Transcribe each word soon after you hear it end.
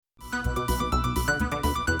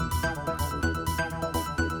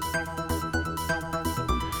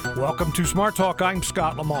Welcome to Smart Talk. I'm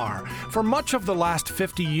Scott Lamar. For much of the last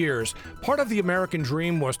 50 years, part of the American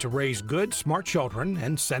dream was to raise good, smart children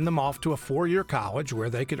and send them off to a four-year college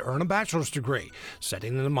where they could earn a bachelor's degree,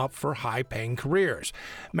 setting them up for high-paying careers.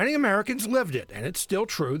 Many Americans lived it, and it's still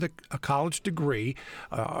true that a college degree,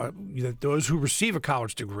 those who receive a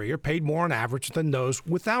college degree are paid more on average than those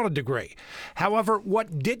without a degree. However,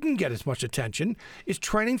 what didn't get as much attention is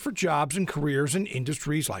training for jobs and careers in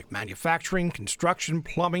industries like manufacturing, construction,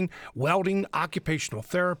 plumbing, welding, occupational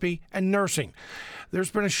therapy, and nursing.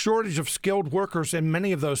 There's been a shortage of skilled workers in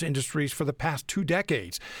many of those industries for the past 2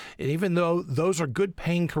 decades. And even though those are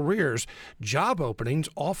good-paying careers, job openings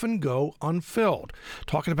often go unfilled.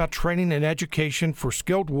 Talking about training and education for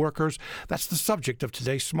skilled workers, that's the subject of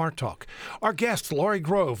today's Smart Talk. Our guest, Laurie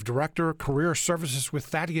Grove, Director of Career Services with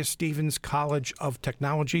Thaddeus Stevens College of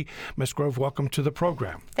Technology. Ms. Grove, welcome to the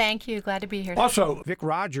program. Thank you. Glad to be here. Also, Vic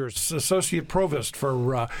Rogers, Associate Provost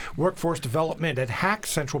for Workforce Development at HAC,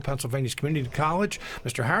 Central Pennsylvania's Community College.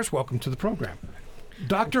 Mr. Harris, welcome to the program.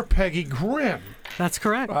 Dr. Peggy Grimm. That's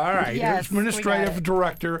correct. All right. Yes, Administrative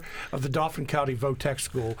Director of the Dauphin County Votech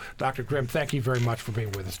School. Dr. Grimm, thank you very much for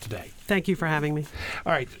being with us today. Thank you for having me.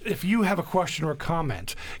 All right. If you have a question or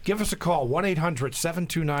comment, give us a call,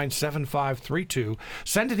 1-800-729-7532.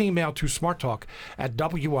 Send an email to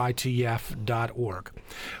smarttalk@witf.org.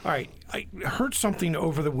 All right. I heard something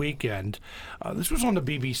over the weekend. This was on the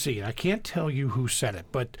BBC, and I can't tell you who said it,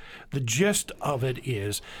 but the gist of it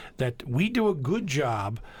is that we do a good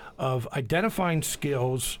job of identifying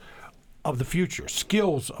skills of the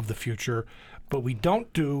future, but we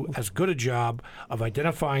don't do as good a job of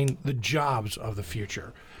identifying the jobs of the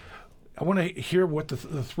future. I want to hear what the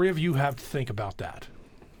three of you have to think about that.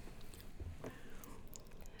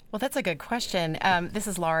 Well, that's a good question. This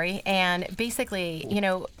is Laurie. And basically,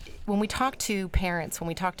 when we talk to parents, when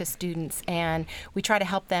we talk to students, and we try to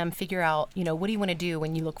help them figure out, what do you want to do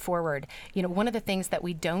when you look forward? One of the things that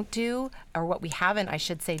we don't do, or what we haven't, I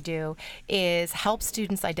should say, do, is help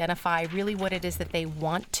students identify really what it is that they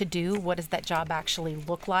want to do. What does that job actually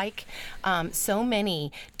look like? So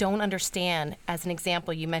many don't understand. As an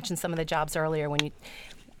example, you mentioned some of the jobs earlier.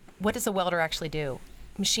 What does a welder actually do?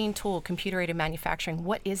 Machine tool, computer-aided manufacturing,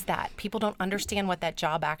 what is that? People don't understand what that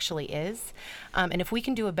job actually is. And if we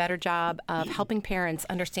can do a better job of helping parents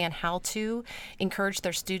understand how to encourage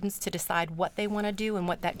their students to decide what they want to do and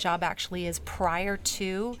what that job actually is prior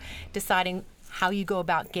to deciding how you go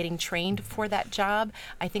about getting trained for that job,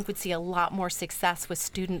 I think we'd see a lot more success with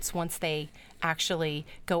students once they actually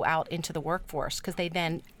go out into the workforce, because they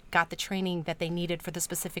then got the training that they needed for the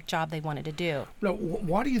specific job they wanted to do. Now,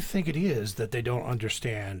 why do you think it is that they don't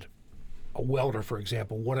understand a welder, for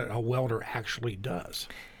example, what a welder actually does?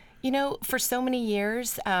 For so many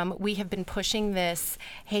years, we have been pushing this,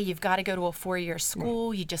 hey, you've got to go to a 4-year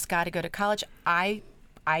school, you just got to go to college. I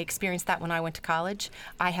experienced that when I went to college.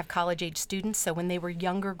 I have college-age students, so when they were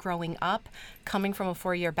younger growing up, coming from a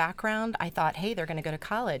 4-year background, I thought, hey, they're going to go to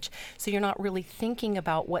college. So you're not really thinking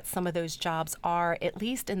about what some of those jobs are, at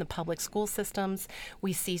least in the public school systems.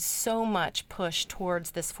 We see so much push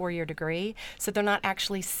towards this 4-year degree, so they're not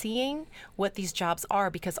actually seeing what these jobs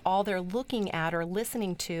are, because all they're looking at or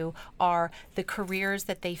listening to are the careers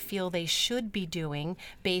that they feel they should be doing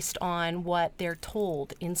based on what they're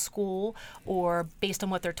told in school, or based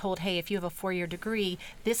on what they're told, hey, if you have a 4-year degree,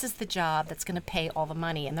 this is the job that's going to pay all the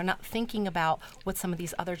money. And they're not thinking about what some of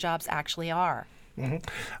these other jobs actually are.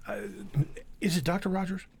 Mm-hmm. Is it Dr.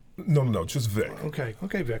 Rogers? No, just Vic. Okay,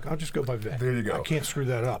 Vic. I'll just go by Vic. There you go. I can't screw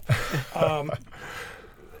that up.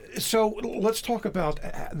 So let's talk about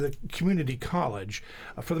the community college.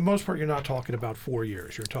 For the most part, you're not talking about 4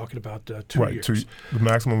 years. You're talking about 2 years. Right, the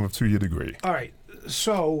maximum of 2-year degree. All right.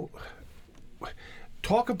 So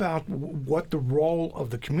talk about what the role of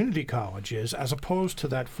the community college is as opposed to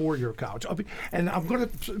that 4-year college. And I'm going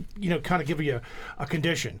to, kind of give you a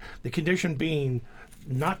condition. The condition being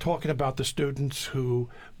not talking about the students who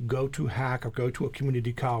go to HAC or go to a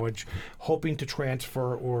community college hoping to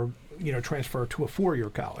transfer or, transfer to a 4-year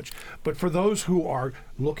college. But for those who are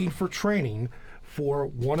looking for training for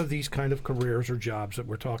one of these kind of careers or jobs that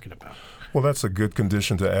we're talking about. Well, that's a good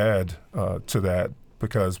condition to add to that,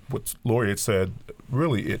 because what Laurie had said,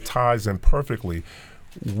 really, it ties in perfectly.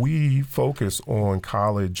 We focus on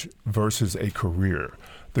college versus a career.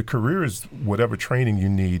 The career is whatever training you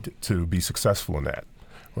need to be successful in that,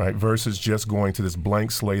 right? Versus just going to this blank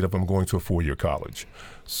slate of I'm going to a 4-year college.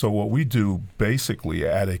 So what we do basically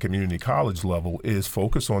at a community college level is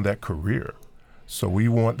focus on that career. So we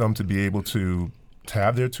want them to be able to to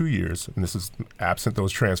have their 2 years, and this is absent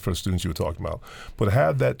those transfer students you were talking about, but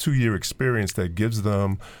have that 2-year experience that gives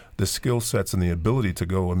them the skill sets and the ability to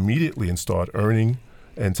go immediately and start earning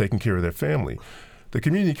and taking care of their family. The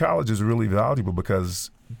community college is really valuable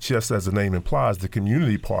because, just as the name implies, the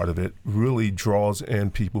community part of it really draws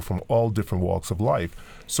in people from all different walks of life.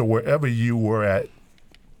 So wherever you were at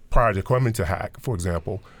prior to coming to HAC, for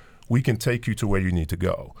example, we can take you to where you need to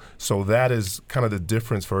go. So that is kind of the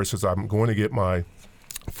difference versus I'm going to get my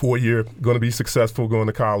 4-year, going to be successful, going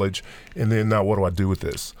to college, and then now what do I do with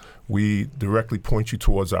this? We directly point you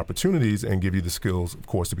towards opportunities and give you the skills, of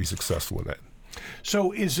course, to be successful in that.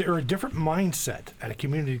 So is there a different mindset at a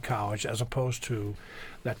community college as opposed to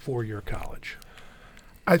that 4-year college?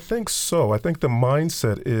 I think so. I think the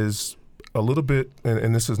mindset is a little bit,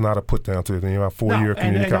 and this is not a put down to any of our 4-year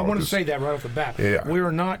community colleges. I want to say that right off the bat. Yeah. We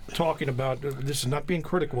are not talking about, this is not being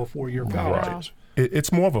critical of 4-year colleges. Right.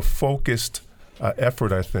 It's more of a focused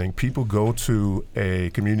effort, I think. People go to a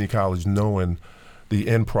community college knowing the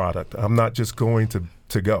end product. I'm not just going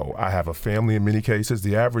to go. I have a family in many cases.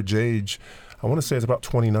 The average age, I want to say, is about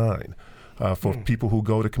 29 for people who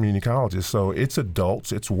go to community colleges. So it's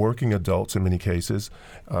adults, it's working adults in many cases.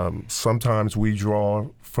 Sometimes we draw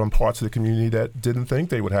from parts of the community that didn't think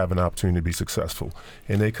they would have an opportunity to be successful.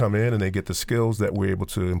 And they come in and they get the skills that we're able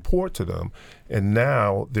to import to them. And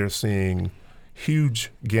now they're seeing huge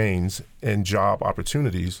gains in job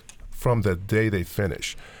opportunities from the day they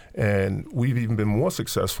finish. And we've even been more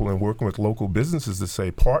successful in working with local businesses to say,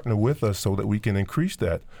 partner with us so that we can increase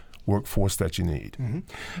that workforce that you need. Mm-hmm.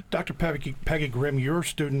 Dr. Peggy Grimm, your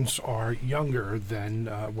students are younger than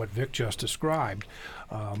what Vic just described.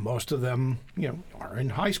 Most of them, are in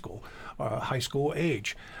high school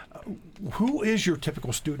age. Who is your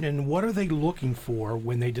typical student, and what are they looking for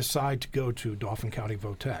when they decide to go to Dauphin County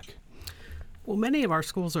Vo-Tech? Well, many of our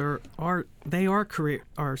schools our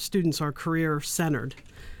students are career centered.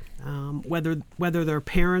 Whether their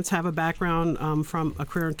parents have a background from a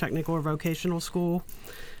career and technical or vocational school,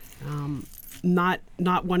 not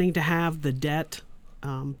wanting to have the debt,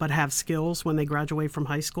 but have skills when they graduate from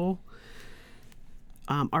high school.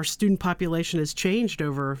 Our student population has changed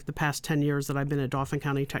over the past 10 years that I've been at Dauphin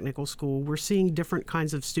County Technical School. We're seeing different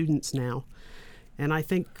kinds of students now, and I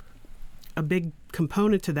think a big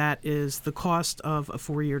component to that is the cost of a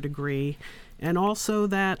 4-year degree, and also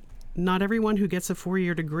that not everyone who gets a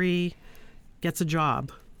 4-year degree gets a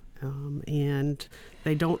job, and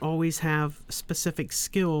they don't always have specific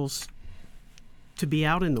skills to be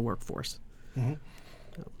out in the workforce. Mm-hmm.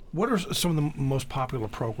 What are some of the most popular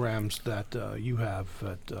programs that you have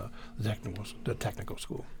at the technical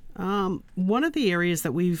school? One of the areas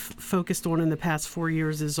that we've focused on in the past 4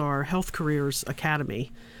 years is our Health Careers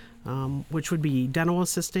Academy, which would be dental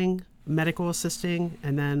assisting, medical assisting,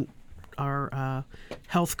 and then our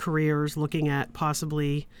health careers, looking at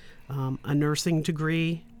possibly a nursing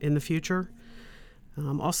degree in the future.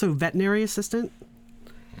 Also veterinary assistant.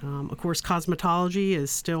 Of course, cosmetology is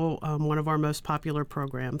still one of our most popular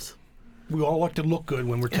programs. We all like to look good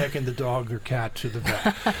when we're taking the dog or cat to the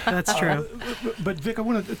vet. That's true. But Vic, I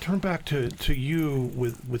want to turn back to you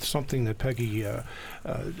with something that Peggy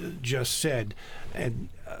just said, and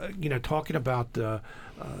talking about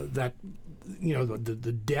that.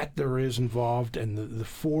 The debt there is involved and the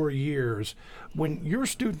 4 years. When your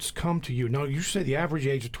students come to you, now you say the average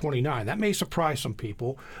age of 29. That may surprise some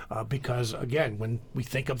people because, again, when we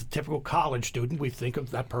think of the typical college student, we think of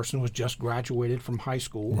that person who was just graduated from high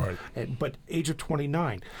school. Right. But age of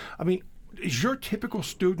 29. I mean, is your typical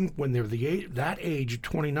student, when they're that age of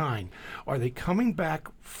 29, are they coming back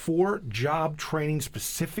for job training,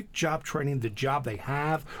 specific job training, the job they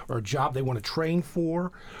have or a job they want to train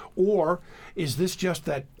for? Or is this just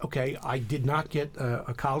that, okay, I did not get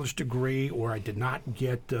a college degree or I did not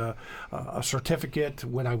get a certificate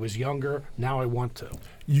when I was younger, now I want to?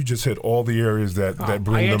 You just hit all the areas that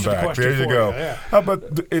bring them back. There you go.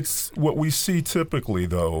 But it's what we see typically,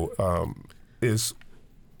 though, is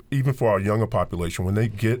even for our younger population, when they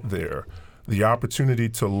get there, the opportunity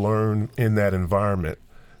to learn in that environment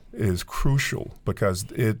is crucial because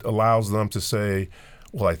it allows them to say,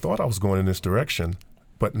 well, I thought I was going in this direction,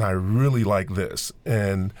 but I really like this.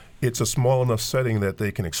 And it's a small enough setting that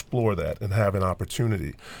they can explore that and have an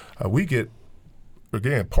opportunity. We get,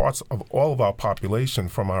 again, parts of all of our population,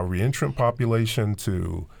 from our reentrant population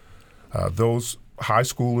to those high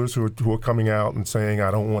schoolers who are coming out and saying,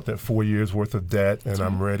 I don't want that 4 years worth of debt and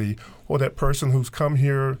I'm ready, or that person who's come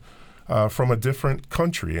here from a different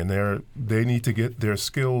country and they need to get their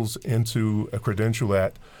skills into a credential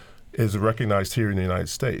that is recognized here in the United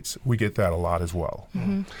States. We get that a lot as well.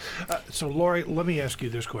 So, Lori, let me ask you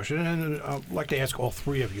this question, and I'd like to ask all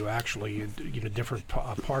three of you, actually, different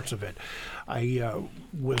parts of it. I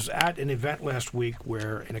was at an event last week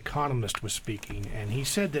where an economist was speaking, and he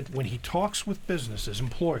said that when he talks with businesses,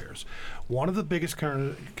 employers, one of the biggest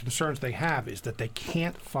concerns they have is that they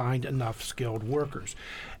can't find enough skilled workers.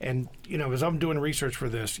 And, as I'm doing research for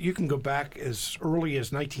this, you can go back as early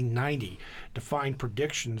as 1990 to find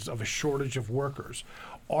predictions of a shortage of workers.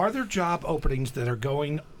 Are there job openings that are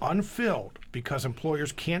going unfilled because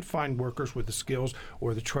employers can't find workers with the skills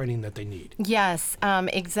or the training that they need? Yes,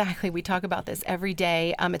 exactly. We talk about this every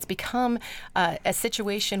day. It's become a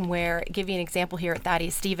situation where, give you an example here at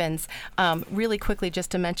Thaddeus Stevens, really quickly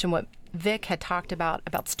just to mention what Vic had talked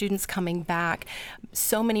about students coming back.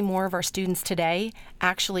 So many more of our students today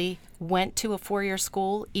actually went to a four-year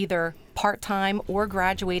school, either part-time or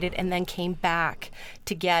graduated, and then came back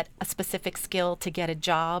to get a specific skill, to get a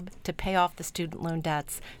job, to pay off the student loan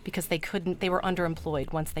debts because they were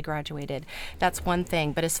underemployed once they graduated. That's one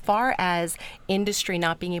thing. But as far as industry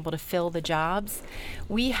not being able to fill the jobs,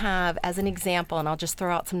 we have, as an example, and I'll just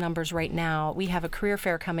throw out some numbers right now, we have a career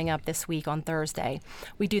fair coming up this week on Thursday.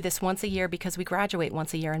 We do this once a year because we graduate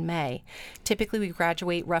once a year in May. Typically, we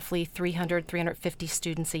graduate roughly 350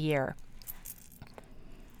 students a year.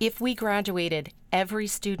 If we graduated every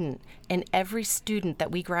student, and every student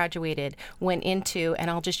that we graduated went into,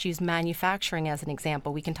 and I'll just use manufacturing as an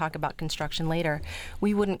example, we can talk about construction later,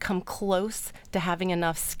 we wouldn't come close to having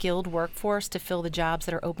enough skilled workforce to fill the jobs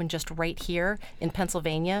that are open just right here in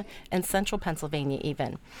Pennsylvania and central Pennsylvania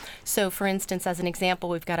even. So for instance, as an example,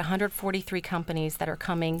 we've got 143 companies that are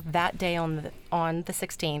coming that day on the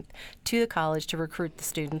 16th to the college to recruit the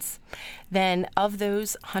students. Then of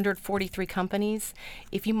those 143 companies,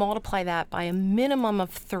 if you multiply that by a minimum of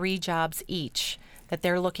 3 jobs each that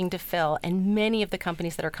they're looking to fill, and many of the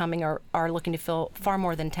companies that are coming are looking to fill far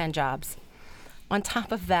more than 10 jobs. On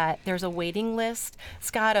top of that, there's a waiting list,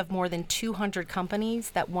 Scott, of more than 200 companies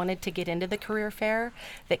that wanted to get into the career fair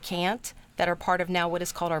that can't, that are part of now what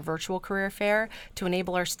is called our virtual career fair to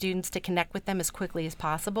enable our students to connect with them as quickly as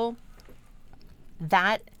possible.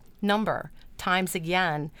 That number times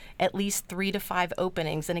again at least 3 to 5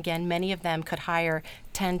 openings, and again many of them could hire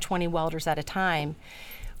 10, 20 welders at a time.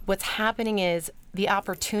 What's happening is the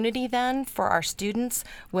opportunity then for our students,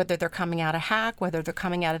 whether they're coming out of HAC, whether they're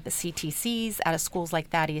coming out of the CTCs, out of schools like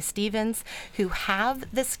Thaddeus Stevens, who have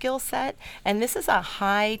the skill set, and this is a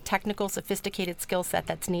high technical, sophisticated skill set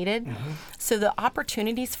that's needed. So the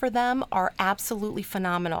opportunities for them are absolutely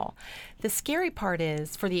phenomenal. The scary part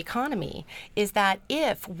is, for the economy, is that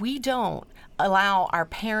if we don't allow our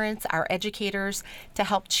parents, our educators, to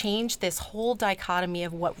help change this whole dichotomy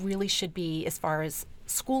of what really should be as far as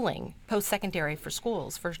schooling, post-secondary for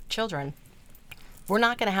schools, for children, we're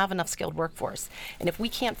not going to have enough skilled workforce. And if we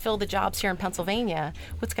can't fill the jobs here in Pennsylvania,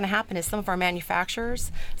 what's going to happen is some of our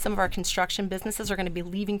manufacturers, some of our construction businesses are going to be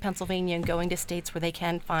leaving Pennsylvania and going to states where they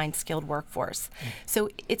can find skilled workforce. So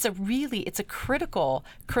it's a critical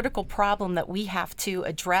problem that we have to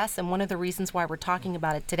address, and one of the reasons why we're talking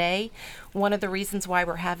about it today, one of the reasons why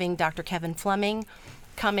we're having Dr. Kevin Fleming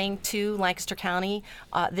coming to Lancaster County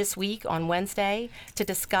this week on Wednesday to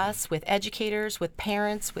discuss with educators, with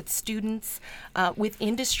parents, with students, with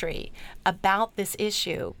industry about this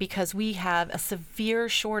issue, because we have a severe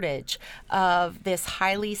shortage of this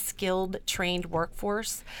highly skilled, trained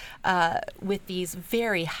workforce with these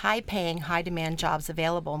very high-paying, high-demand jobs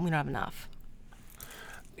available, and we don't have enough.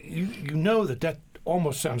 You know that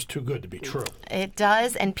almost sounds too good to be true. It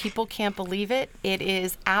does, and people can't believe it. It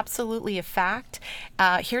is absolutely a fact.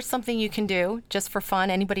 Here's something you can do just for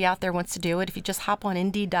fun. Anybody out there wants to do it. If you just hop on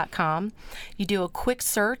Indeed.com, you do a quick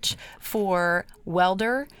search for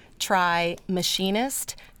welder, try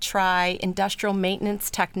machinist, try industrial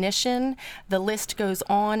maintenance technician. The list goes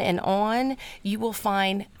on and on. You will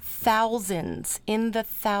find thousands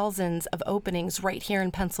of openings right here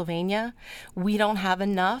in Pennsylvania. We don't have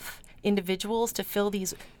enough individuals to fill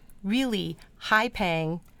these really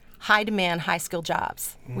high-paying, high-demand, high-skilled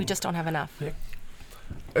jobs. We just don't have enough.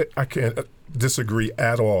 I can't disagree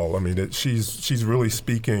at all. I mean, she's really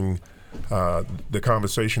speaking the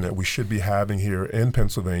conversation that we should be having here in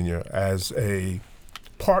Pennsylvania as a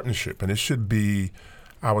partnership, and it should be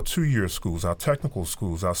our 2-year schools, our technical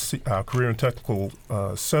schools, our career and technical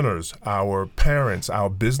centers, our parents,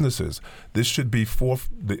 our businesses. This should be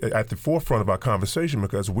at the forefront of our conversation,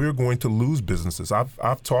 because we're going to lose businesses.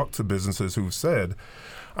 I've talked to businesses who've said,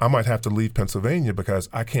 I might have to leave Pennsylvania because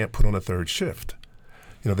I can't put on a 3rd shift.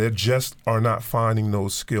 They just are not finding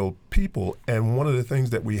those skilled people. And one of the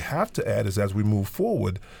things that we have to add is, as we move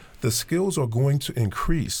forward, the skills are going to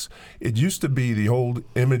increase. It used to be the old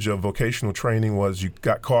image of vocational training was you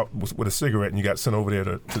got caught with a cigarette and you got sent over there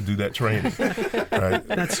to do that training. Right?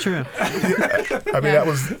 That's true. I mean, that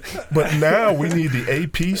was, but now we need the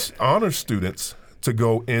AP honor students to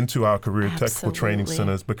go into our career technical training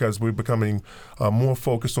centers because we're becoming more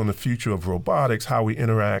focused on the future of robotics, how we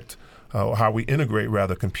interact, how we integrate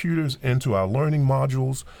rather computers into our learning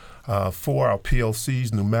modules for our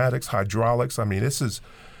PLCs, pneumatics, hydraulics. I mean, this is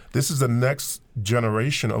the next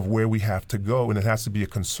generation of where we have to go, and it has to be a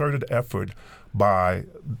concerted effort by,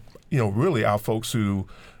 really our folks who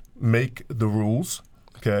make the rules,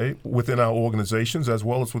 okay, within our organizations as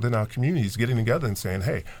well as within our communities, getting together and saying,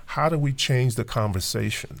 hey, how do we change the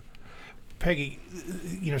conversation? Peggy,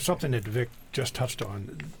 something that Vic just touched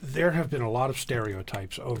on, there have been a lot of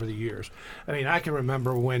stereotypes over the years. I mean, I can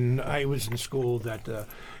remember when I was in school that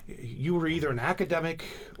you were either an academic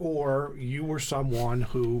or you were someone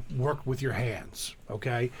who worked with your hands,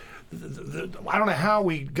 okay? I don't know how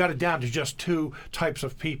we got it down to just two types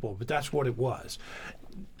of people, but that's what it was.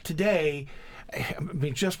 Today, I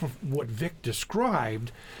mean, just from what Vic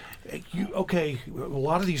described, a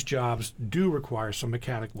lot of these jobs do require some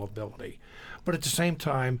mechanical ability, but at the same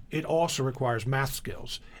time, it also requires math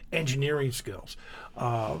skills, engineering skills,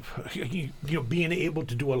 being able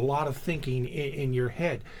to do a lot of thinking in your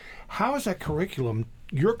head. How has that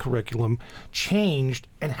your curriculum, changed,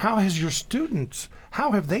 and how has your students,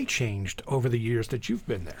 how have they changed over the years that you've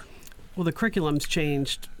been there? Well, the curriculum's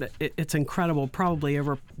changed. It's incredible, probably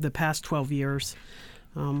over the past 12 years.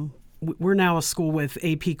 We're now a school with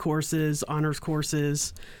AP courses, honors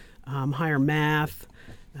courses, higher math,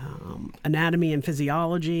 anatomy and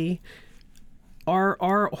physiology.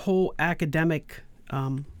 Our whole academic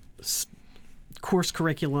course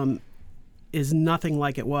curriculum is nothing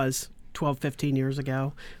like it was 12, 15 years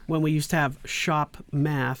ago when we used to have shop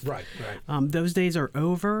math. Right. Those days are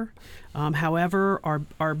over. However,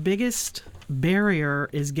 our biggest barrier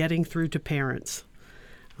is getting through to parents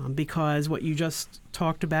because what you just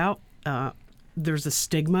talked about, there's a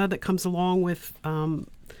stigma that comes along with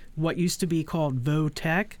what used to be called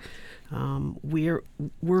VOTech.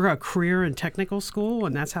 We're a career and technical school,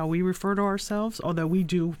 and that's how we refer to ourselves, although we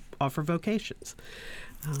do offer vocations.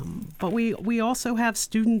 But we also have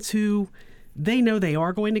students who they know they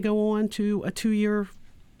are going to go on to a 2-year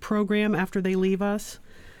program after they leave us.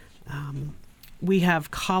 We have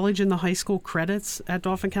college and the high school credits at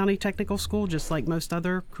Dauphin County Technical School, just like most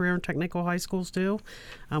other career and technical high schools do.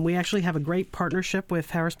 We actually have a great partnership with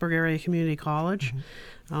Harrisburg Area Community College,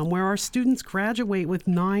 where our students graduate with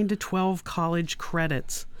 9 to 12 college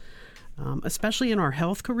credits, especially in our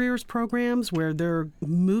health careers programs where they're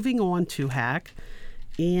moving on to HAC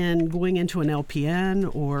and going into an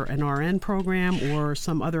LPN or an RN program or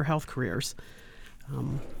some other health careers.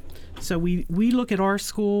 So we look at our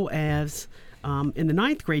school as, in the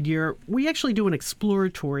 9th grade year, we actually do an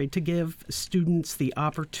exploratory to give students the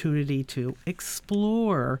opportunity to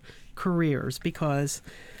explore careers because,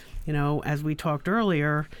 as we talked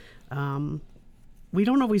earlier, we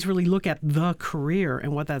don't always really look at the career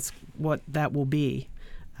and what that will be.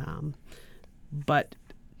 But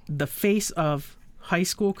the face of high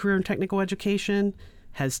school career and technical education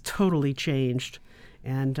has totally changed.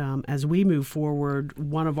 And as we move forward,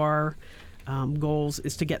 one of our goals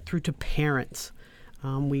is to get through to parents.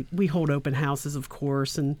 We hold open houses, of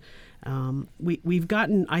course, and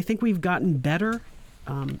I think we've gotten better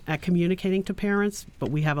at communicating to parents,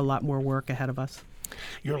 but we have a lot more work ahead of us.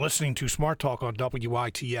 You're listening to Smart Talk on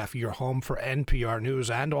WITF, your home for NPR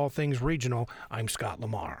News and all things regional. I'm Scott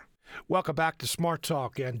Lamar. Welcome back to Smart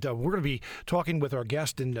Talk, and we're going to be talking with our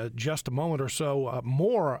guest in just a moment or so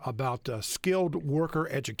more about skilled worker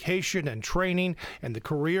education and training and the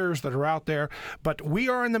careers that are out there. But we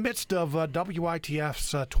are in the midst of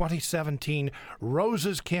WITF's 2017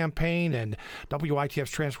 Roses campaign, and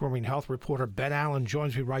WITF's Transforming Health reporter Ben Allen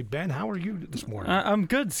joins me. Right, Ben, how are you this morning? I'm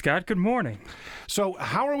good, Scott. Good morning. So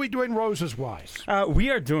how are we doing Roses-wise? We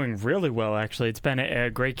are doing really well, actually. It's been a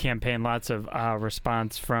great campaign, lots of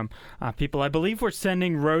response from people. I believe we're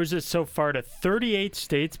sending roses so far to 38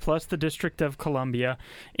 states plus the District of Columbia.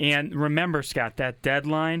 And remember, Scott, that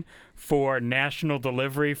deadline for national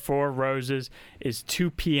delivery for roses is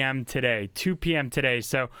 2 p.m. today. 2 p.m. today.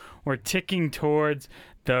 So we're ticking towards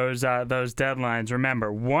those deadlines.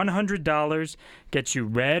 Remember, $100 gets you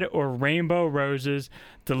red or rainbow roses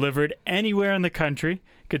delivered anywhere in the country.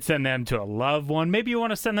 Could send them to a loved one. Maybe you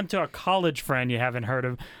want to send them to a college friend you haven't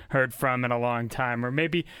heard from in a long time, or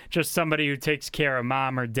maybe just somebody who takes care of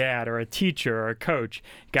mom or dad, or a teacher or a coach.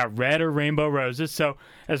 Got red or rainbow roses. So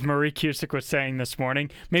as Marie Cusick was saying this morning,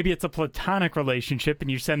 maybe it's a platonic relationship and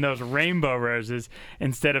you send those rainbow roses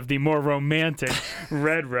instead of the more romantic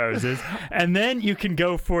red roses. And then you can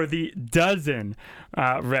go for the dozen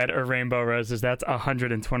red or rainbow roses. That's a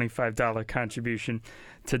 $125 contribution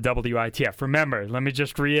to WITF. Remember, let me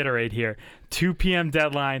just reiterate here, 2 p.m.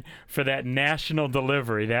 deadline for that national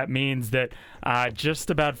delivery. That means that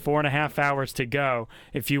just about 4.5 hours to go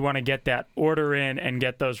if you want to get that order in and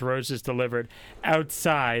get those roses delivered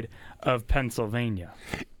outside of Pennsylvania.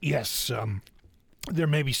 Yes, there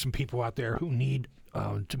may be some people out there who need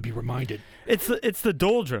to be reminded. It's the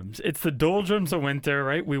doldrums. It's the doldrums of winter,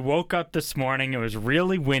 right? We woke up this morning. It was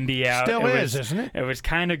really windy out. Still is, isn't it? It was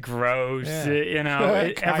kind of gross.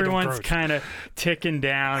 Yeah. Everyone's kind of ticking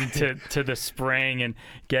down to the spring and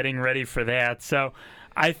getting ready for that. So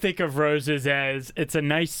I think of roses as it's a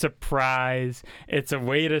nice surprise. It's a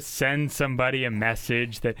way to send somebody a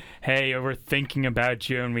message that, hey, we're thinking about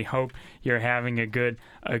you and we hope you're having a good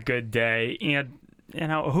day. And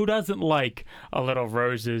who doesn't like a little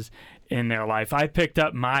roses in their life? I picked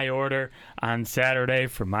up my order on Saturday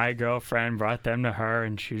for my girlfriend, brought them to her,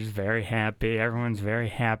 and she was very happy. Everyone's very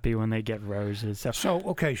happy when they get roses.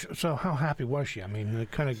 So how happy was she? I mean,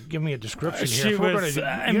 kind of give me a description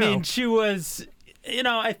here. She was,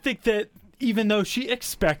 I think that even though she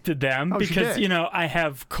expected them, because, I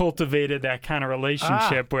have cultivated that kind of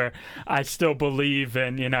relationship where I still believe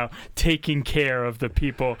in, taking care of the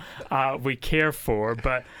people we care for.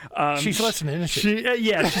 But she's listening, isn't she?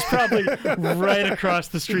 She's probably right across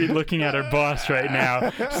the street looking at her boss right now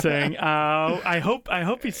saying, I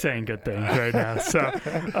hope he's saying good things right now. So,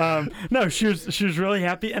 no, she was really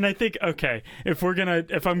happy. And I think, okay, if I'm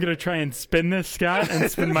going to try and spin this, Scott, and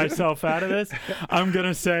spin myself out of this, I'm going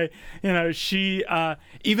to say, she,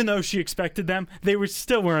 even though she expected them, they were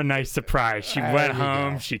a nice surprise. She went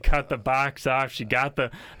home, she cut the box off, she got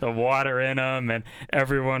the water in them, and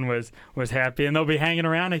everyone was happy. And they'll be hanging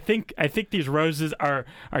around. I think these roses are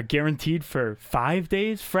guaranteed for 5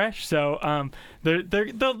 days fresh, so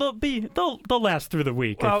they'll last through the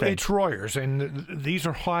week. Well, it's Royers, and these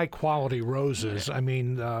are high quality roses. I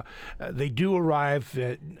mean, they do arrive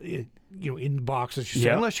in boxes,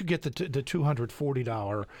 unless you get the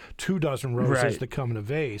 $240 2 dozen roses that come in a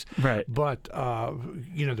vase. Right. But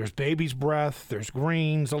there's baby's breath, there's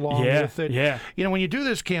greens along with it. Yeah. When you do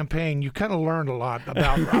this campaign, you kind of learned a lot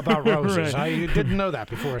about roses. I didn't know that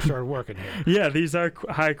before I started working here. Yeah, these are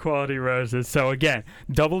high quality roses. So again,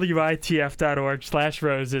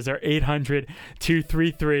 WITF.org/roses or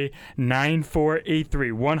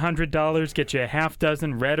 800-233-9483. $100 gets you a half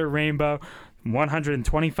dozen red or rainbow.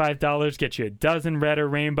 $125 gets you a dozen red or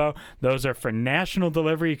rainbow. Those are for national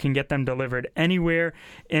delivery. You can get them delivered anywhere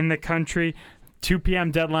in the country. 2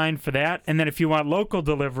 p.m. deadline for that. And then if you want local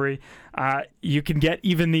delivery, you can get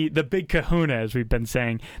even the big kahuna, as we've been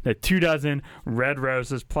saying, the 2 dozen red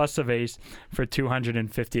roses plus a vase for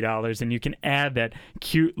 $250. And you can add that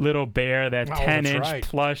cute little bear, that 10-inch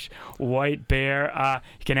plush white bear.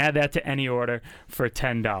 You can add that to any order for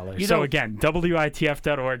 $10. So again,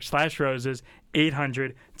 WITF.org/roses,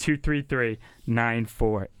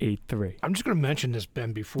 800-233-9483. I'm just going to mention this,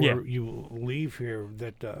 Ben, before you leave here,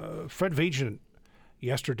 that Fred Vigent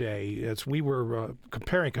yesterday, as we were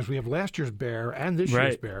comparing, because we have last year's bear and this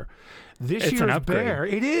year's bear. This year's bear,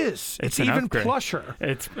 it is. It's even plusher.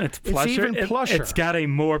 It's plusher. It's even plusher. It's got a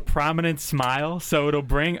more prominent smile, so it'll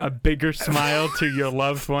bring a bigger smile to your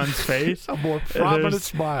loved one's face. A more prominent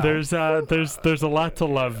smile. There's a lot to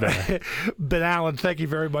love there. Ben Allen, thank you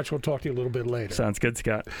very much. We'll talk to you a little bit later. Sounds good,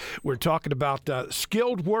 Scott. We're talking about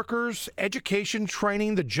skilled workers, education,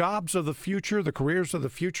 training, the jobs of the future, the careers of the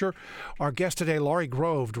future. Our guest today, Laurie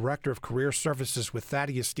Grove, Director of Career Services with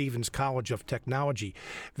Thaddeus Stevens College of Technology.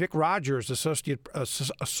 Vic Rogers, Associate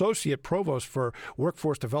Provost for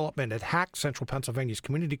Workforce Development at HAC, Central Pennsylvania's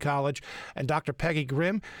Community College, and Dr. Peggy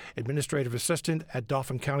Grimm, Administrative Assistant at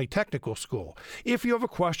Dauphin County Technical School. If you have a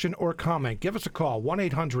question or comment, give us a call,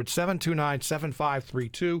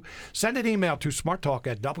 1-800-729-7532. Send an email to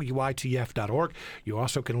smarttalk@witf.org. You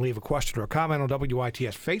also can leave a question or a comment on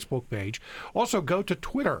WITF's Facebook page. Also, go to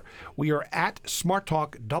Twitter. We are at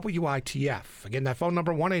SmartTalkWITF. Again, that phone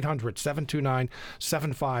number,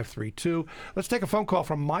 1-800-729-7532. Let's take a phone call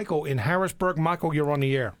from Michael in Harrisburg. Michael, you're on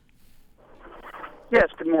the air. Yes,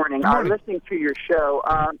 good morning. Good morning. Listening to your show,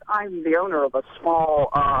 I'm the owner of a small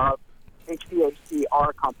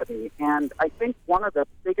HVACR company, and I think one of the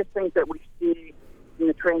biggest things that we see in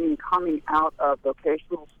the training coming out of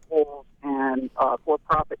vocational schools and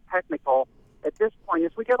for-profit technical at this point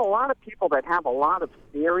is we get a lot of people that have a lot of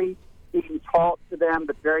theory being taught to them,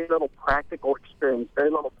 but very little practical experience,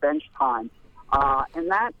 very little bench time. And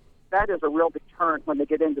that is a real deterrent when they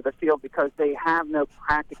get into the field because they have no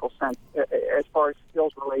practical sense as far as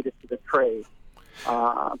skills related to the trade.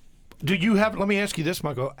 Do you have, let me ask you this,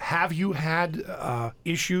 Michael, have you had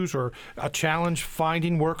issues or a challenge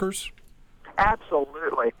finding workers?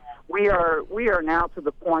 Absolutely. We are now to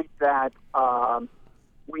the point that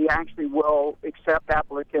we actually will accept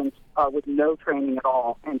applicants with no training at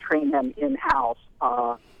all and train them in-house.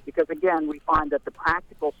 Because, again, we find that the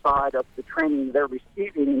practical side of the training they're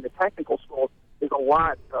receiving in the technical schools is a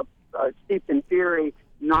lot steeped in theory,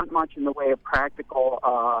 not much in the way of practical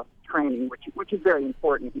training, which is very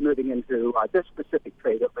important moving into this specific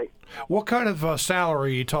trade at least. What kind of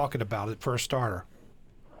salary are you talking about for a starter?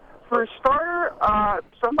 For a starter,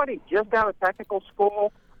 somebody just out of technical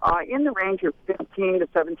school, in the range of $15 to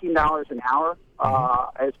 $17 an hour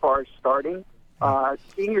as far as starting.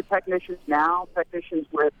 Senior technicians now, technicians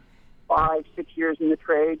with 5-6 years in the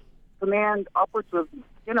trade, command upwards of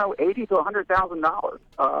 $80,000 to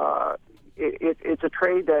 $100,000. It's a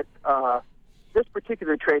trade that this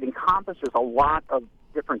particular trade encompasses a lot of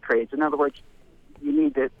different trades. In other words, you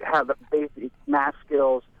need to have the basic math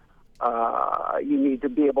skills. You need to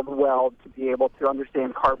be able to weld, to be able to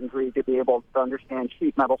understand carpentry, to be able to understand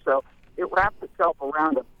sheet metal. So it wraps itself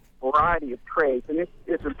around a variety of trades, and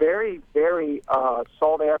it's a very, very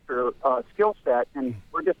sought-after skill set, and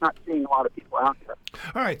we're just not seeing a lot of people out there.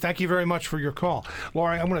 All right, thank you very much for your call.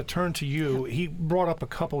 Laurie, I'm going to turn to you. He brought up a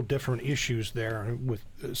couple different issues there with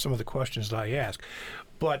some of the questions that I asked.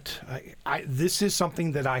 But this is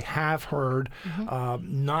something that I have heard,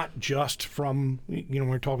 not just from,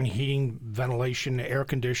 we're talking heating, ventilation, air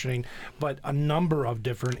conditioning, but a number of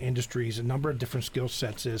different industries, a number of different skill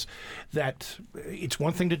sets is that it's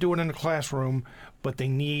one thing to do it in a classroom, but they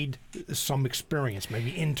need some experience,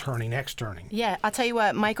 maybe interning, externing. Yeah, I'll tell you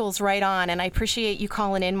what, Michael's right on, and I appreciate you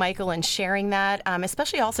calling in, Michael, and sharing that,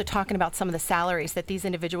 especially also talking about some of the salaries that these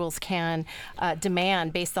individuals can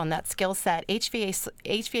demand based on that skill set.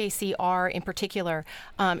 HVACR in particular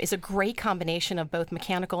is a great combination of both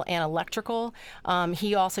mechanical and electrical.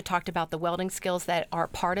 He also talked about the welding skills that are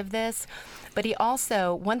part of this. But he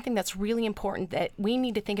also, one thing that's really important that we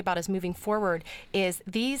need to think about as moving forward is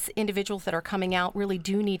these individuals that are coming out really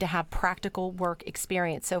do need to have practical work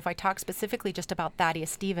experience. So if I talk specifically just about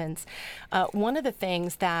Thaddeus Stevens, one of the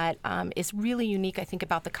things that is really unique, I think,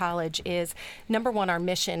 about the college is, number one, our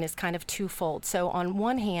mission is kind of twofold. So on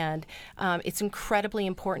one hand, it's incredibly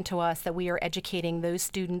important to us that we are educating those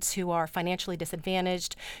students who are financially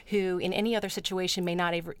disadvantaged, who in any other situation may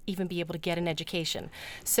not even be able to get an education.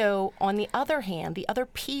 So on the other hand, the other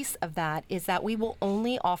piece of that is that we will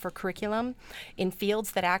only offer curriculum in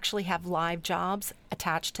fields that actually have live jobs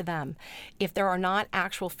attached to them. If there are not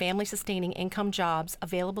actual family-sustaining income jobs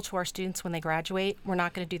available to our students when they graduate, we're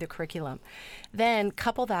not going to do the curriculum. Then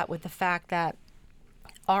couple that with the fact that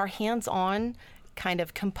our hands-on kind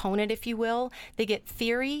of component, if you will, they get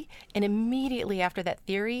theory, and immediately after that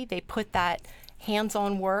theory, they put that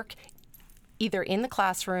hands-on work either in the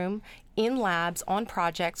classroom, in labs, on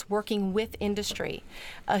projects, working with industry.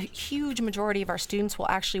 A huge majority of our students will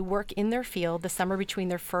actually work in their field the summer between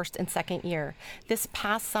their first and second year. This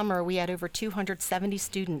past summer, we had over 270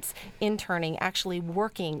 students interning, actually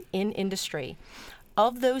working in industry.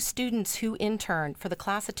 Of those students who interned for the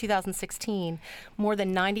class of 2016, more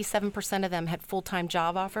than 97% of them had full-time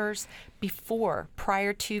job offers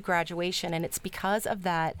prior to graduation, and it's because of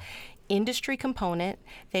that industry component.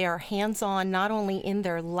 They are hands-on not only in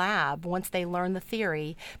their lab once they learn the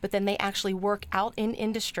theory, but then they actually work out in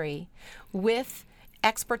industry with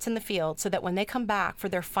experts in the field so that when they come back for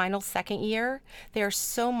their final second year, they are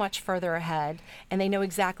so much further ahead and they know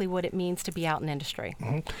exactly what it means to be out in industry.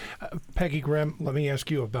 Peggy Grimm, let me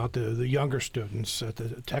ask you about the younger students at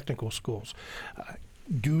the technical schools.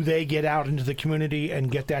 Do they get out into the community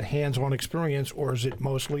and get that hands-on experience, or is it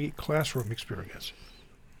mostly classroom experience?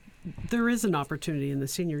 There is an opportunity in the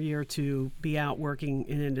senior year to be out working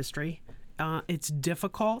in industry. It's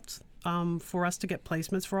difficult for us to get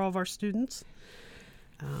placements for all of our students.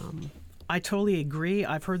 I totally agree.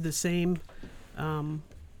 I've heard the same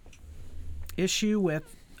issue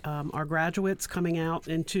with our graduates coming out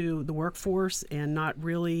into the workforce and not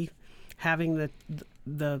really having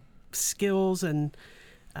the skills and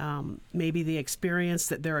maybe the experience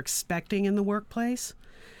that they're expecting in the workplace.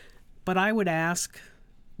 But I would ask,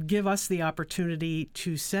 give us the opportunity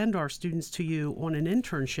to send our students to you on an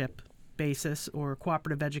internship basis or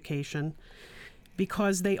cooperative education,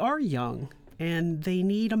 because they are young and they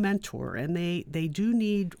need a mentor, and they do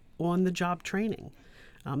need on-the-job training.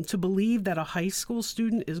 To believe that a high school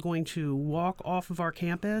student is going to walk off of our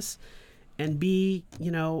campus and be,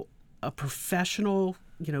 a professional,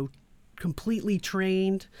 completely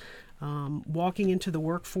trained, walking into the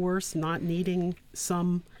workforce, not needing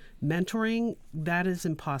some mentoring, that is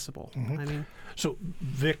impossible. So,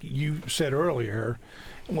 Vic, you said earlier,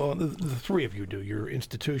 well, the three of you do, your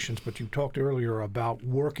institutions, but you talked earlier about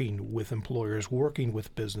working with employers, working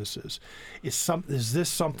with businesses. Is this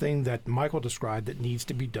something that Michael described that needs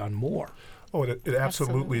to be done more? Oh, it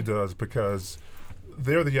absolutely does, because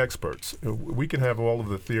they're the experts. We can have all of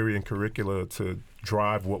the theory and curricula to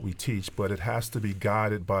drive what we teach, but it has to be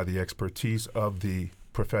guided by the expertise of the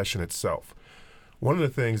profession itself. One of the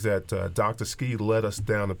things that Dr. Ski led us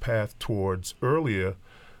down the path towards earlier,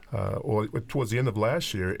 or towards the end of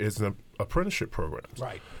last year, is an apprenticeship programs.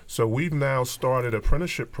 Right. So we've now started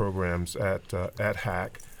apprenticeship programs at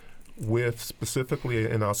HAC, with specifically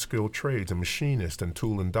in our skilled trades, a machinist and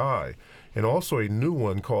tool and die, and also a new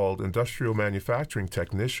one called industrial manufacturing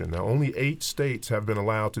technician. Now, only 8 states have been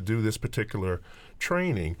allowed to do this particular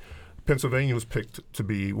training. Pennsylvania was picked to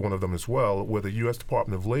be one of them as well, where the U.S.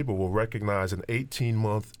 Department of Labor will recognize an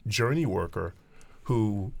 18-month journey worker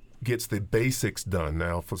who gets the basics done.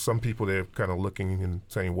 Now, for some people, they're kind of looking and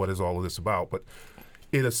saying, what is all of this about? But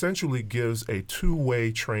it essentially gives a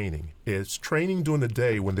two-way training. It's training during the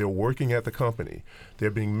day when they're working at the company. They're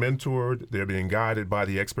being mentored. They're being guided by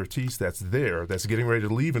the expertise that's there, that's getting ready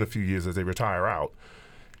to leave in a few years as they retire out.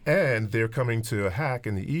 And they're coming to a HAC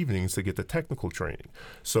in the evenings to get the technical training.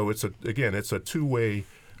 So it's a two-way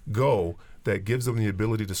go that gives them the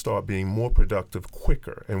ability to start being more productive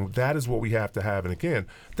quicker. And that is what we have to have. And again,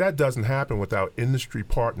 that doesn't happen without industry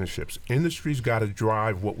partnerships. Industry's got to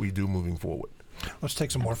drive what we do moving forward. Let's take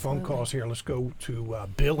some more phone calls here. Let's go to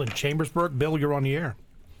Bill in Chambersburg. Bill, you're on the air.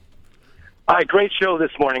 Hi, great show this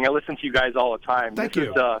morning. I listen to you guys all the time. Thank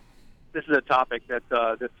you. This is a topic that's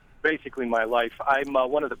basically my life. I'm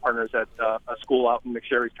one of the partners at a school out in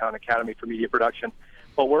McSherrystown Academy for Media Production.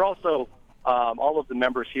 But we're also, all of the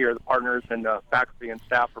members here, the partners and faculty and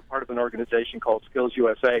staff, are part of an organization called Skills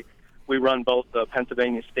USA. We run both the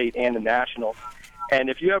Pennsylvania State and the National. And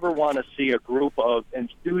if you ever want to see a group of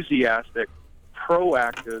enthusiastic,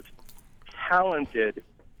 proactive, talented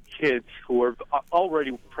kids who are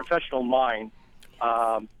already professional mind,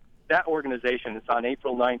 that organization is on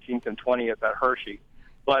April 19th and 20th at Hershey.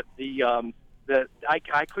 But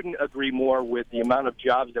I couldn't agree more with the amount of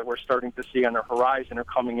jobs that we're starting to see on the horizon are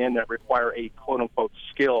coming in that require a quote-unquote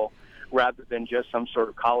skill rather than just some sort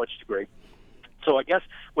of college degree. So I guess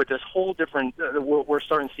with this whole different, we're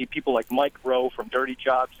starting to see people like Mike Rowe from Dirty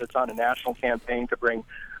Jobs that's on a national campaign to bring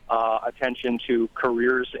attention to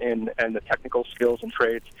careers and the technical skills and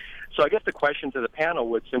trades. So I guess the question to the panel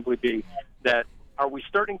would simply be that, are we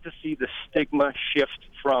starting to see the stigma shift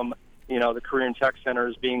from the career and tech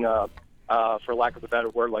centers being, for lack of a better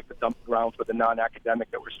word, like the dumping ground for the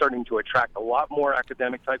non-academic, that we're starting to attract a lot more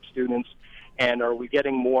academic-type students? And are we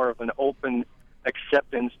getting more of an open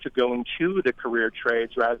acceptance to going to the career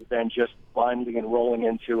trades rather than just blindly enrolling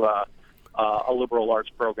into a liberal arts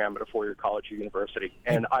program at a four-year college or university?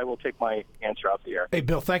 And I will take my answer out the air. Hey,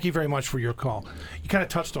 Bill, thank you very much for your call. You kind of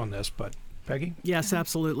touched on this, but Peggy? Yes,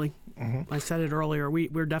 absolutely. I said it earlier.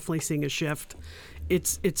 We're definitely seeing a shift.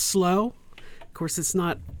 It's slow. Of course,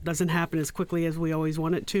 doesn't happen as quickly as we always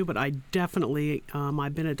want it to, but I definitely,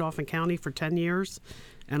 I've been at Dauphin County for 10 years,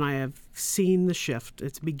 and I have seen the shift.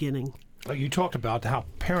 It's beginning. You talked about how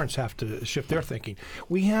parents have to shift their thinking.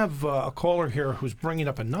 We have a caller here who's bringing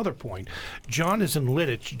up another point. John is in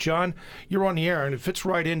Lidditch. John, you're on the air, and it fits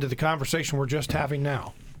right into the conversation we're just having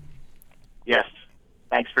now. Yes.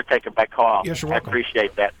 Thanks for taking my call. Yes, you're welcome. I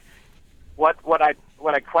appreciate that. What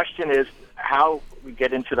I question is how we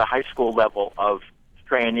get into the high school level of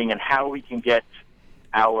training and how we can get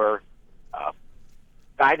our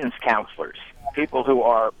guidance counselors, people who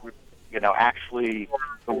are, actually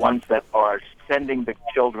the ones that are sending the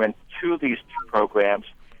children to these programs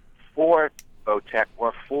for VOTEC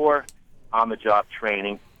or for on-the-job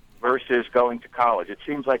training versus going to college. It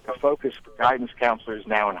seems like the focus for guidance counselors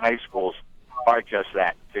now in high schools are just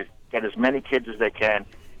that, to get as many kids as they can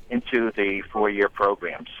into the four-year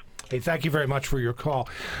programs. Hey, thank you very much for your call.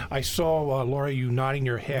 I saw, Laura, you nodding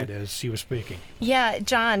your head as he was speaking. Yeah,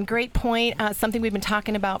 John, great point. Something we've been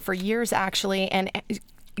talking about for years, actually. And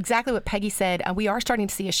exactly what Peggy said. We are starting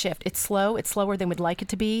to see a shift. It's slow. It's slower than we'd like it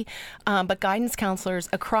to be. But guidance counselors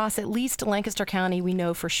across at least Lancaster County, we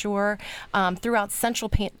know for sure, throughout central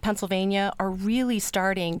Pennsylvania are really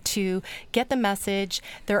starting to get the message.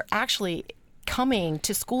 They're actually coming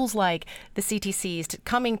to schools like the CTCs,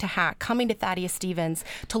 coming to HAC, coming to Thaddeus Stevens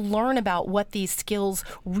to learn about what these skills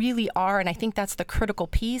really are. And I think that's the critical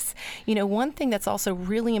piece. You know, one thing that's also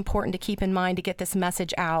really important to keep in mind to get this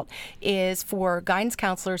message out is for guidance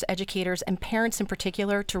counselors, educators, and parents in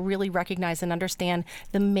particular to really recognize and understand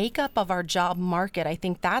the makeup of our job market. I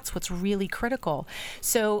think that's what's really critical.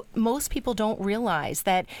 So most people don't realize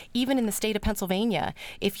that even in the state of Pennsylvania,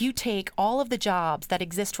 if you take all of the jobs that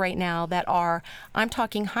exist right now that are, I'm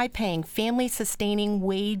talking high-paying, family-sustaining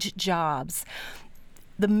wage jobs,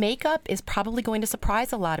 the makeup is probably going to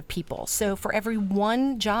surprise a lot of people. So for every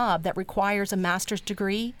one job that requires a master's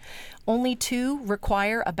degree, only 2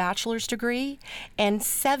 require a bachelor's degree, and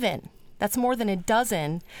 7, that's more than a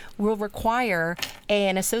dozen, will require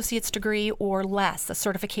an associate's degree or less, a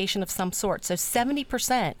certification of some sort. So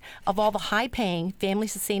 70% of all the high-paying,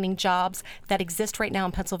 family-sustaining jobs that exist right now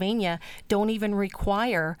in Pennsylvania don't even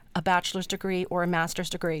require a bachelor's degree or a master's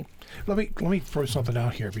degree. Let me throw something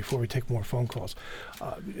out here before we take more phone calls.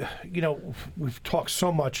 You know, we've talked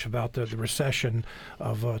so much about the recession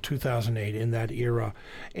of 2008 in that era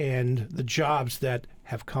and the jobs that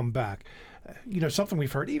have come back. You know, something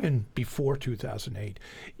we've heard even before 2008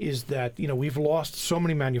 is that, you know, we've lost so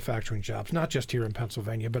many manufacturing jobs, not just here in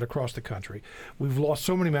Pennsylvania, but across the country. We've lost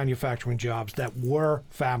so many manufacturing jobs that were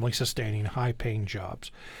family-sustaining, high-paying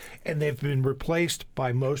jobs, and they've been replaced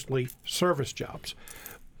by mostly service jobs.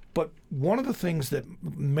 But one of the things that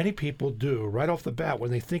many people do right off the bat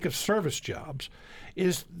when they think of service jobs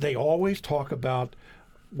is they always talk about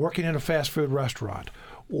working in a fast food restaurant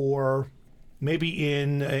or maybe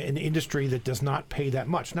in an industry that does not pay that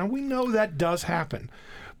much. Now, we know that does happen.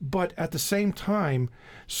 But at the same time,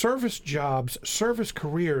 service jobs, service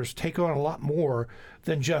careers take on a lot more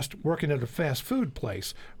than just working at a fast food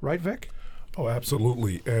place. Right, Vic? Oh,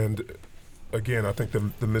 absolutely. And again, I think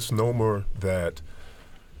the misnomer that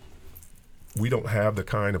we don't have the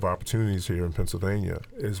kind of opportunities here in Pennsylvania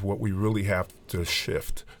is what we really have to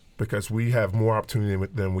shift, because we have more opportunity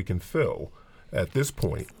than we can fill at this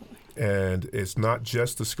point. And it's not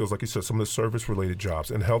just the skills, like you said, some of the service-related jobs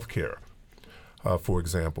in healthcare, for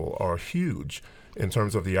example, are huge in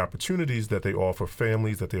terms of the opportunities that they offer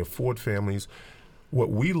families, that they afford families. What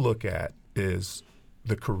we look at is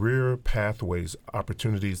the career pathways,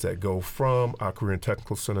 opportunities that go from our career and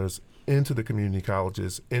technical centers into the community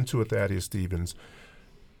colleges, into a Thaddeus Stevens,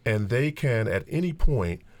 and they can at any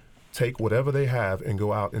point take whatever they have and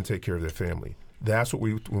go out and take care of their family. That's what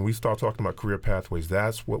when we start talking about career pathways,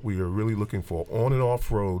 that's what we are really looking for, on and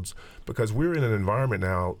off roads, because we're in an environment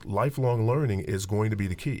now, lifelong learning is going to be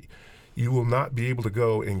the key. You will not be able to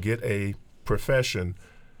go and get a profession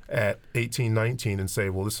at 18, 19 and say,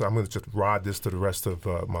 well, I'm going to just ride this to the rest of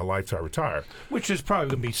my life till I retire. Which is probably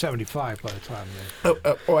going to be 75 by the time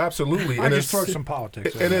then. Oh, absolutely. I just throw some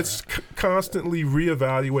politics in and there. it's constantly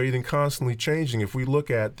reevaluating, constantly changing. If we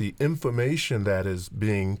look at the information that is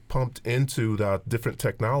being pumped into the different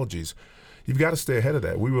technologies, you've got to stay ahead of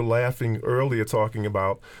that. We were laughing earlier talking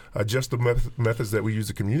about just the methods that we use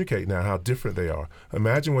to communicate now, how different they are.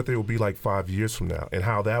 Imagine what they will be like 5 years from now and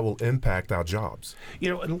how that will impact our jobs. You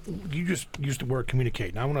know, and you just used the word communicate.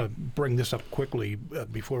 And I want to bring this up quickly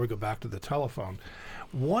before we go back to the telephone.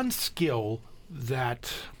 One skill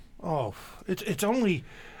that, it's only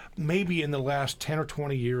maybe in the last 10 or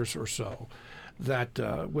 20 years or so that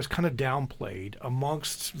was kind of downplayed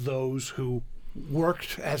amongst those who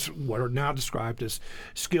worked as what are now described as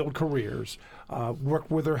skilled careers, worked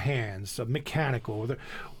with their hands, mechanical,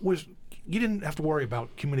 was you didn't have to worry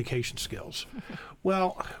about communication skills.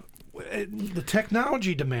 Well, the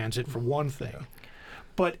technology demands it for one thing,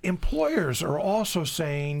 but employers are also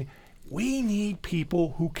saying we need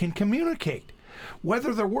people who can communicate,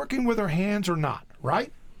 whether they're working with their hands or not,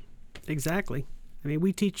 right? Exactly. I mean,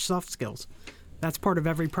 we teach soft skills. That's part of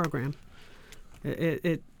every program.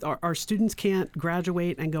 Our students can't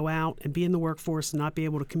graduate and go out and be in the workforce and not be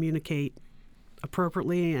able to communicate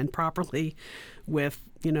appropriately and properly with,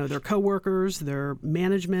 their coworkers, their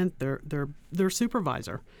management, their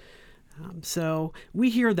supervisor. So we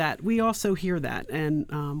hear that. We also hear that, and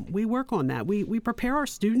we work on that. We prepare our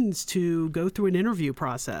students to go through an interview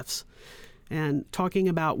process and talking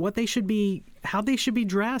about what they should be, how they should be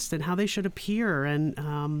dressed, and how they should appear,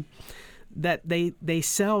 and that they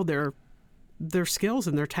sell their skills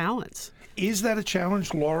and their talents. Is that a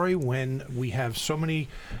challenge, Laurie, when we have so many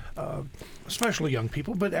especially young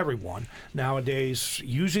people, but everyone nowadays,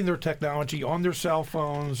 using their technology on their cell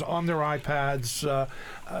phones, on their iPads,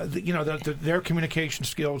 their communication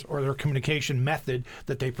skills or their communication method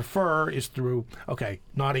that they prefer is through,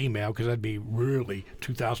 not email, because that'd be really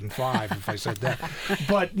 2005 if I said that.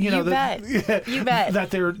 But, You bet.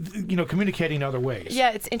 that they're, communicating other ways.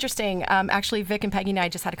 Yeah, it's interesting. Actually, Vic and Peggy and I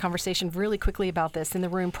just had a conversation really quickly about this in the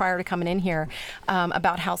room prior to coming in here,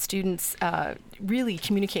 about how students really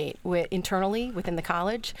communicate internally within the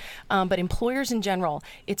college, but employers in general.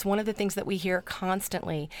 It's one of the things that we hear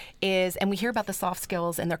constantly and we hear about the soft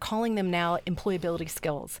skills, and they're calling them now employability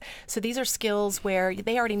skills. So these are skills where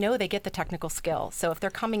they already know they get the technical skill. So if they're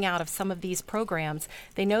coming out of some of these programs,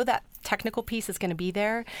 they know that technical piece is going to be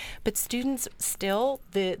there, but students still,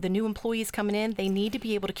 the new employees coming in, they need to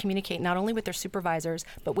be able to communicate not only with their supervisors,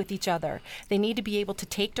 but with each other. They need to be able to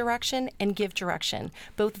take direction and give direction,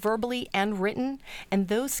 both verbally and written, and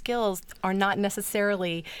those skills are not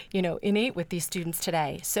necessarily, innate with these students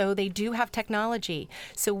today. So they do have technology.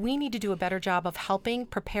 So we need to do a better job of helping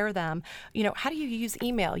prepare them. How do you use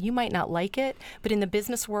email? You might not like it, but in the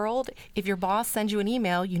business world, if your boss sends you an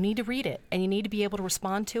email, you need to read it, and you need to be able to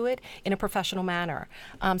respond to it in a professional manner.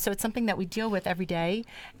 So it's something that we deal with every day,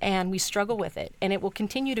 and we struggle with it, and it will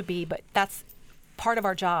continue to be, but that's part of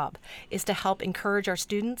our job, is to help encourage our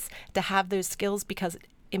students to have those skills, because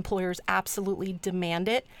employers absolutely demand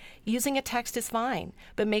it. Using a text is fine,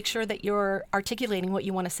 but make sure that you're articulating what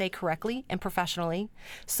you want to say correctly and professionally.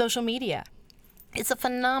 Social media. It's a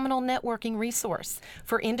phenomenal networking resource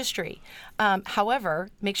for industry. However,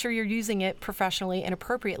 make sure you're using it professionally and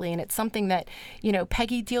appropriately. And it's something that,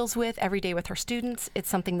 Peggy deals with every day with her students. It's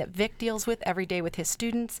something that Vic deals with every day with his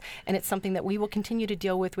students. And it's something that we will continue to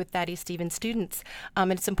deal with Thaddeus Stevens students.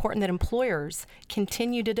 And it's important that employers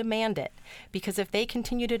continue to demand it. Because if they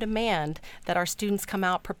continue to demand that our students come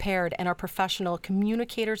out prepared and are professional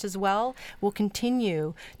communicators as well, we'll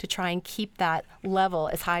continue to try and keep that level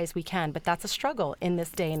as high as we can. But that's a struggle in this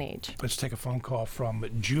day and age. Let's take a phone call from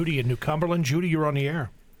Judy in New Cumberland. Judy, you're on the air.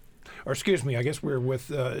 Or excuse me, I guess we're with,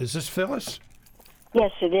 is this Phyllis? Yes,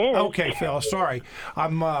 it is. Okay, Phyllis, sorry.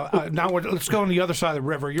 Now let's go on the other side of the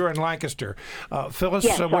river. You're in Lancaster. Phyllis,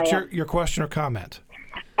 yes, what's your question or comment?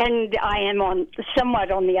 And I am somewhat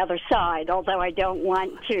on the other side, although I don't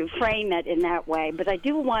want to frame it in that way. But I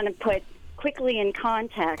do want to put quickly in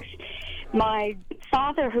context. My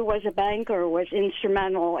father, who was a banker, was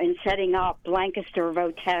instrumental in setting up Lancaster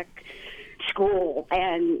Votech School.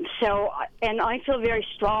 And I feel very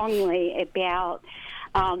strongly about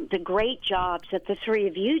the great jobs that the three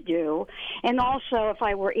of you do. And also, if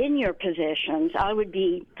I were in your positions, I would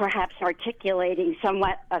be perhaps articulating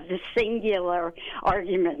somewhat of the singular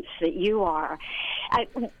arguments that you are.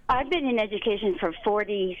 I've been in education for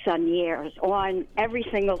 40-some years on every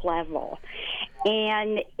single level.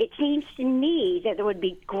 And it seems to me that it would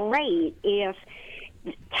be great if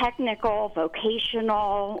technical,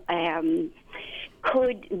 vocational,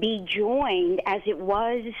 could be joined, as it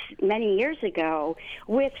was many years ago,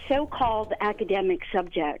 with so-called academic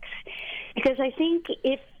subjects. Because I think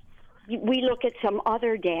if we look at some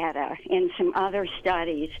other data and some other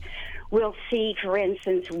studies, we'll see, for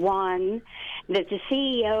instance, one, that the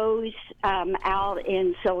CEOs out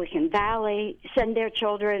in Silicon Valley send their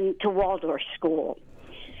children to Waldorf School,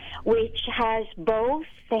 which has both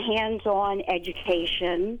the hands-on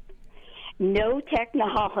education, no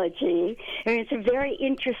technology. I mean, it's a very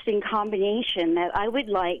interesting combination that I would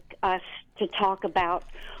like us to talk about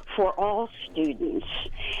for all students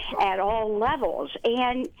at all levels.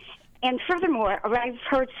 And furthermore, I've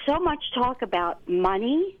heard so much talk about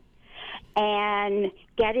money and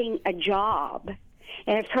getting a job.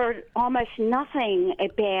 And I've heard almost nothing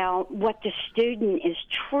about what the student is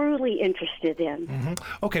truly interested in.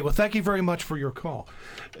 Mm-hmm. Okay, well, thank you very much for your call.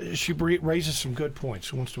 She raises some good points.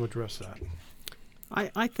 Who wants to address that?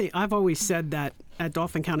 I think I've always said that at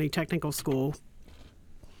Dauphin County Technical School,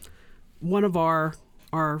 one of our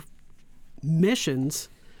missions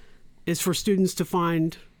is for students to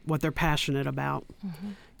find what they're passionate about.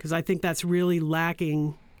 Because I think that's really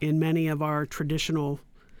lacking in many of our traditional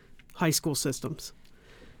high school systems.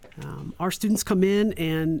 Our students come in,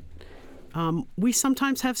 and we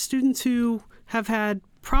sometimes have students who have had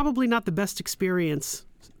probably not the best experience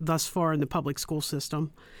thus far in the public school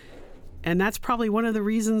system. And that's probably one of the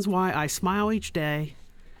reasons why I smile each day,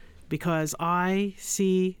 because I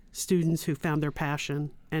see students who found their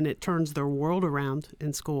passion, and it turns their world around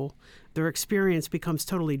in school. Their experience becomes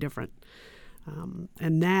totally different.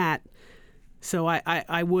 And that So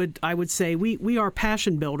I would say we are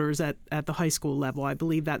passion builders at the high school level. I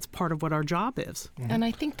believe that's part of what our job is. And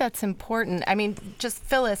I think that's important. I mean, just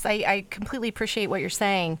Phyllis, I completely appreciate what you're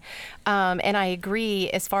saying. And I agree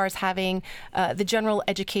as far as having the general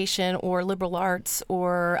education or liberal arts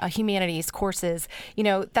or humanities courses,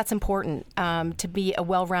 that's important to be a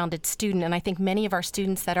well-rounded student. And I think many of our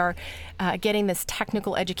students that are getting this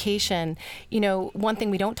technical education, one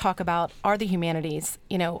thing we don't talk about are the humanities,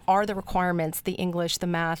 are the requirements, the English, the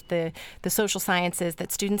math, the social sciences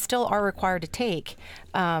that students still are required to take.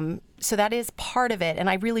 So that is part of it. And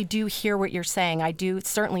I really do hear what you're saying. I do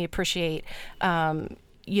certainly appreciate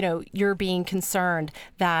you're being concerned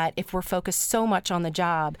that if we're focused so much on the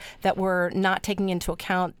job that we're not taking into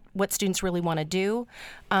account what students really want to do.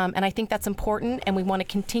 And I think that's important, and we want to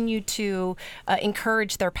continue to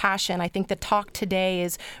encourage their passion. I think the talk today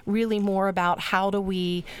is really more about how do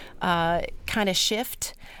we kind of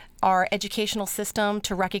shift our educational system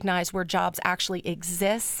to recognize where jobs actually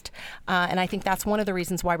exist. And I think that's one of the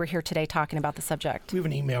reasons why we're here today talking about the subject. We have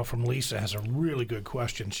an email from Lisa, has a really good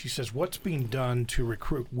question. She says, what's being done to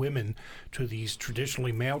recruit women to these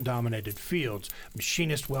traditionally male-dominated fields,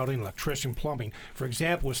 machinist, welding, electrician, plumbing? For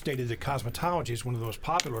example, it's stated that cosmetology is one of those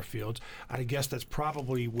popular fields. I guess that's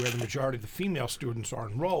probably where the majority of the female students are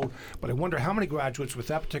enrolled, but I wonder how many graduates with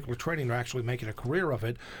that particular training are actually making a career of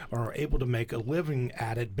it or are able to make a living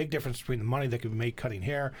at it. Big difference between the money that can be made cutting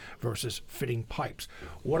hair versus fitting pipes.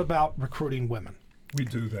 What about recruiting women? We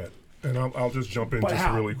do that. And I'll just jump in But just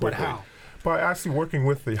how? really quickly. But how? By actually working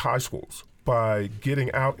with the high schools, by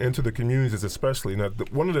getting out into the communities especially. Now,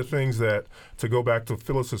 one of the things that, to go back to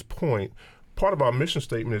Phyllis's point, part of our mission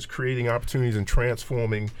statement is creating opportunities and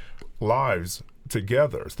transforming lives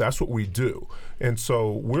together. That's what we do. And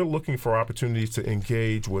so we're looking for opportunities to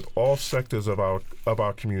engage with all sectors of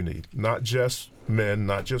our community, not just men,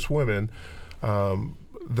 not just women,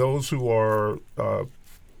 those who are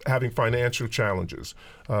having financial challenges,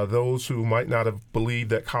 those who might not have believed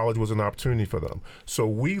that college was an opportunity for them. So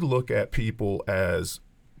we look at people as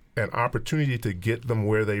an opportunity to get them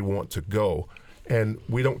where they want to go. And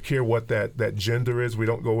we don't care what that gender is. We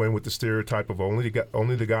don't go in with the stereotype of only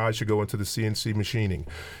the guys should go into the CNC machining,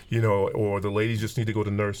 or the ladies just need to go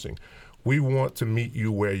to nursing. We want to meet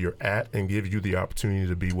you where you're at and give you the opportunity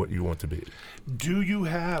to be what you want to be. Do you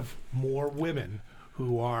have more women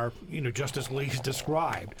who are, just as Lee's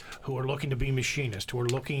described, who are looking to be machinists, who are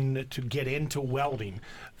looking to get into welding,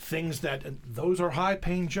 those are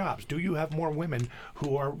high-paying jobs? Do you have more women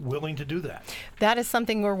who are willing to do that? That is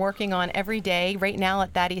something we're working on every day. Right now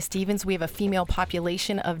at Thaddeus Stevens, we have a female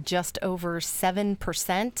population of just over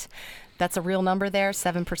 7%. That's a real number there,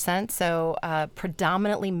 7%. So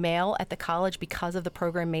predominantly male at the college because of the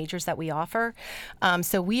program majors that we offer.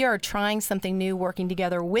 So we are trying something new, working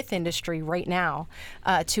together with industry right now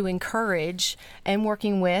to encourage and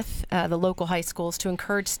working with the local high schools to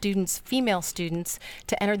encourage students, female students,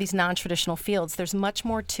 to enter these non-traditional fields. There's much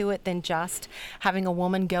more to it than just having a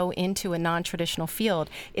woman go into a non-traditional field.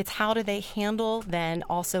 It's how do they handle then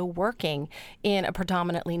also working in a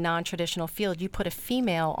predominantly non-traditional field. You put a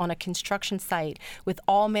female on a construction site with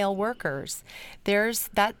all male workers, there's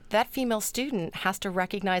that female student has to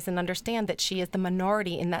recognize and understand that she is the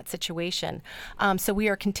minority in that situation. So we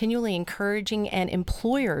are continually encouraging, and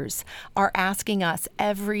employers are asking us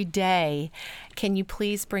every day, can you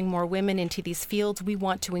please bring more women into these fields? We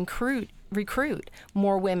want to recruit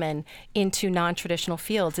more women into non-traditional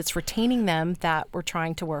fields. It's retaining them that we're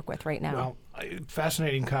trying to work with right now. Well,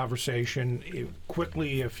 fascinating conversation.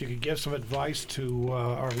 Quickly, if you could give some advice to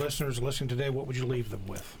our listeners listening today, what would you leave them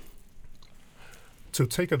with? To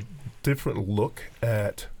take a different look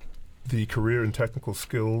at the career and technical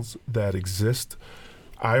skills that exist.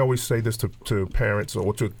 I always say this to parents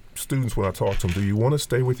or to students when I talk to them. Do you want to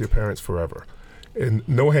stay with your parents forever? And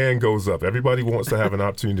no hand goes up. Everybody wants to have an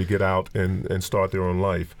opportunity to get out and start their own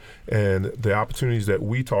life. And the opportunities that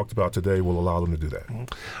we talked about today will allow them to do that.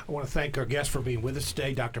 I want to thank our guests for being with us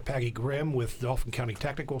today. Dr. Peggy Grimm with Dauphin County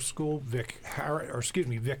Technical School, Vic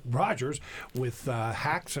Rogers with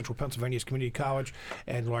HAC, Central Pennsylvania's Community College,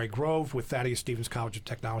 and Laurie Grove with Thaddeus Stevens College of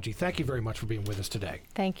Technology. Thank you very much for being with us today.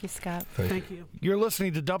 Thank you, Scott. Thank you. You're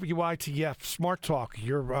listening to WITF Smart Talk,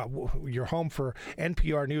 your home for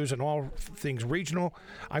NPR News and all things regional.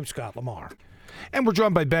 I'm Scott Lamar. And we're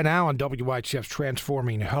joined by Ben Allen, WITF's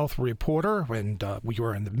Transforming Health reporter, and we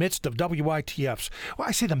were in the midst of WITF's, well,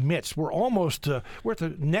 I say the midst, we're almost, we're at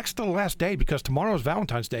the next to the last day because tomorrow is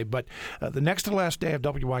Valentine's Day, but the next to the last day of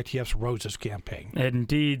WITF's Roses campaign.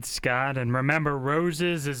 Indeed, Scott. And remember,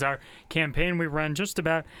 Roses is our campaign we run just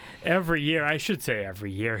about every year. I should say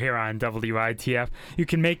every year here on WITF. You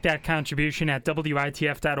can make that contribution at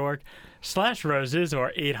WITF.org/roses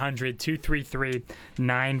or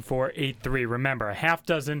 800-233-9483. Remember, a half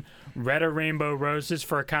dozen Red or Rainbow Roses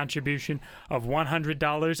for a contribution of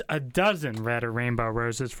 $100, a dozen Red or Rainbow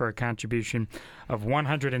Roses for a contribution of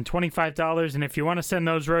 $125. And if you want to send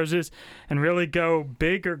those roses and really go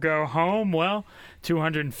big or go home, well,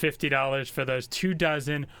 $250 for those 2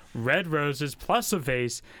 dozen red roses plus a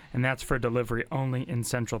vase, and that's for delivery only in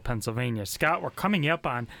central Pennsylvania. Scott, we're coming up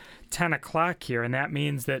on 10 o'clock here, and that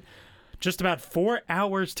means that just about 4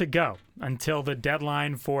 hours to go until the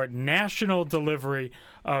deadline for national delivery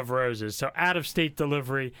of roses. So out-of-state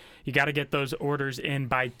delivery, you got to get those orders in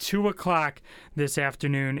by 2 o'clock this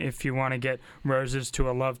afternoon if you want to get roses to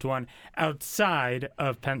a loved one outside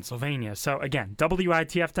of Pennsylvania. So again,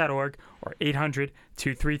 WITF.org or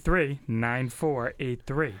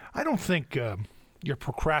 800-233-9483. I don't think you're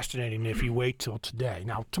procrastinating if you wait till today.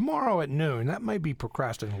 Now, tomorrow at noon, that might be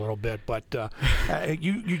procrastinating a little bit, but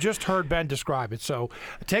you just heard Ben describe it. So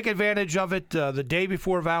take advantage of it the day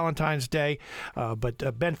before Valentine's Day.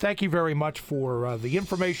 But Ben, thank you very much for the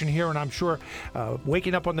information here, and I'm sure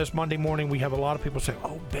waking up on this Monday morning, we have a lot of people saying,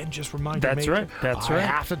 oh, Ben just reminded me. That's right. That's right. I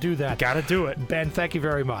have to do that. Got to do it. Ben, thank you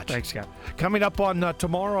very much. Thanks, Scott. Coming up on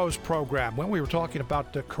tomorrow's program, when we were talking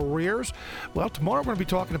about careers, well, tomorrow we're going to be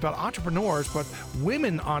talking about entrepreneurs, but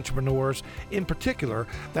women entrepreneurs in particular.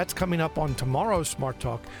 That's coming up on tomorrow's Smart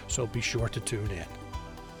Talk, so be sure to tune in.